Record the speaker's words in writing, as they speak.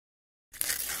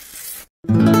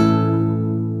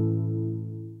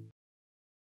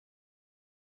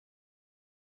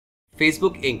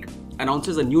Facebook Inc.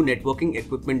 announces a new networking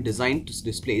equipment designed to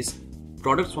displace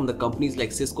products from the companies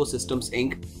like Cisco Systems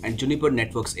Inc. and Juniper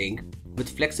Networks Inc.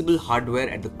 with flexible hardware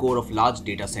at the core of large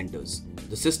data centers.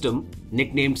 The system,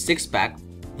 nicknamed Six-Pack,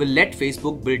 will let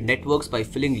Facebook build networks by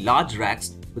filling large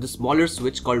racks with a smaller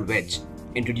switch called Wedge,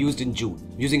 introduced in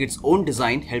June. Using its own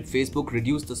design helped Facebook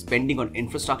reduce the spending on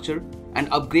infrastructure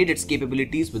and upgrade its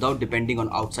capabilities without depending on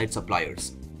outside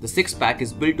suppliers. The Six-Pack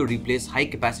is built to replace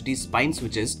high-capacity spine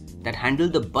switches that handle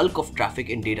the bulk of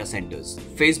traffic in data centers.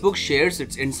 Facebook shares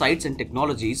its insights and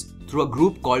technologies through a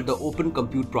group called the Open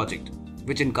Compute Project,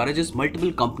 which encourages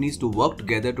multiple companies to work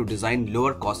together to design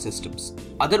lower-cost systems.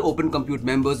 Other Open Compute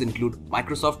members include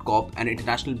Microsoft Corp and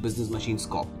International Business Machines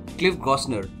Corp. Cliff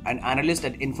Gossner, an analyst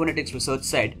at Infonetics Research,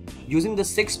 said, using the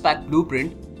Six-Pack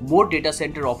blueprint, more data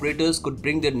center operators could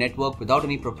bring their network without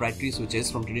any proprietary switches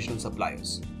from traditional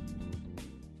suppliers.